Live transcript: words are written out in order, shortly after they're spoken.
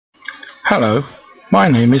Hello, my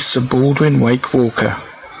name is Sir Baldwin Wake Walker.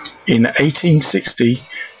 In 1860,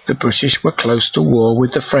 the British were close to war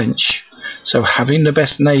with the French, so having the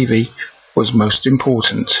best navy was most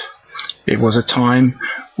important. It was a time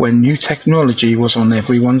when new technology was on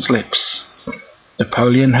everyone's lips.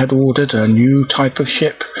 Napoleon had ordered a new type of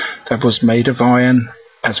ship that was made of iron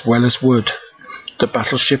as well as wood. The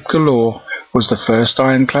battleship Galore was the first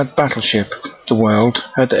ironclad battleship the world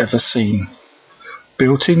had ever seen.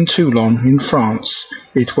 Built in Toulon in France,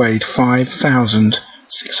 it weighed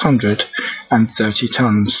 5,630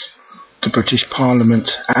 tons. The British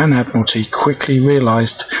Parliament and Admiralty quickly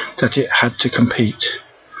realised that it had to compete.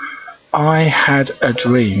 I had a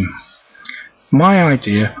dream. My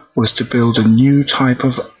idea was to build a new type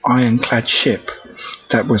of ironclad ship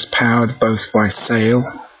that was powered both by sail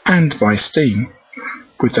and by steam.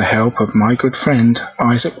 With the help of my good friend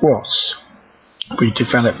Isaac Watts, we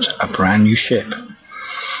developed a brand new ship.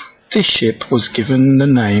 This ship was given the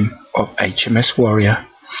name of HMS Warrior.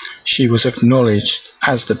 She was acknowledged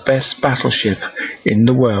as the best battleship in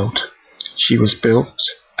the world. She was built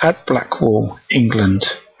at Blackwall,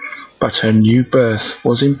 England, but her new berth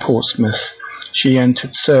was in Portsmouth. She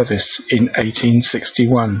entered service in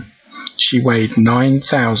 1861. She weighed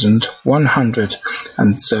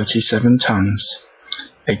 9,137 tons.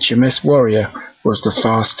 HMS Warrior was the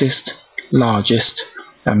fastest, largest,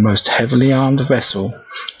 and most heavily armed vessel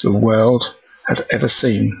the world had ever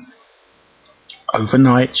seen.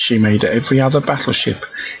 Overnight, she made every other battleship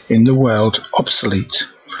in the world obsolete.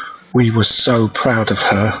 We were so proud of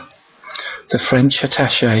her. The French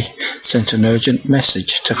attaché sent an urgent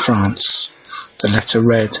message to France. The letter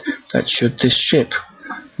read that should this ship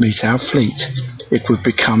meet our fleet, it would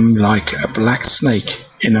become like a black snake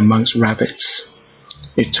in amongst rabbits.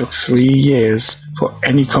 It took 3 years for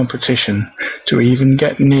any competition to even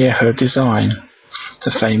get near her design.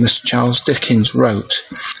 The famous Charles Dickens wrote,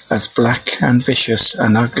 "As black and vicious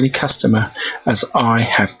an ugly customer as I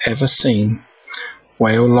have ever seen.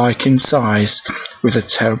 Whale-like in size, with a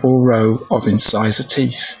terrible row of incisor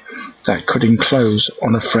teeth that could enclose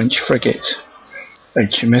on a French frigate.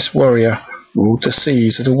 HMS Warrior ruled the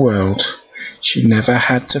seas of the world. She never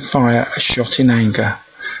had to fire a shot in anger.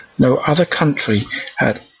 No other country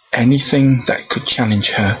had anything that could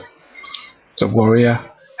challenge her. The Warrior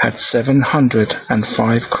had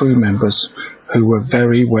 705 crew members who were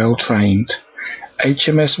very well trained.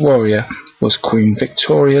 HMS Warrior was Queen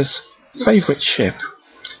Victoria's favourite ship,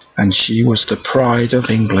 and she was the pride of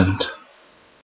England."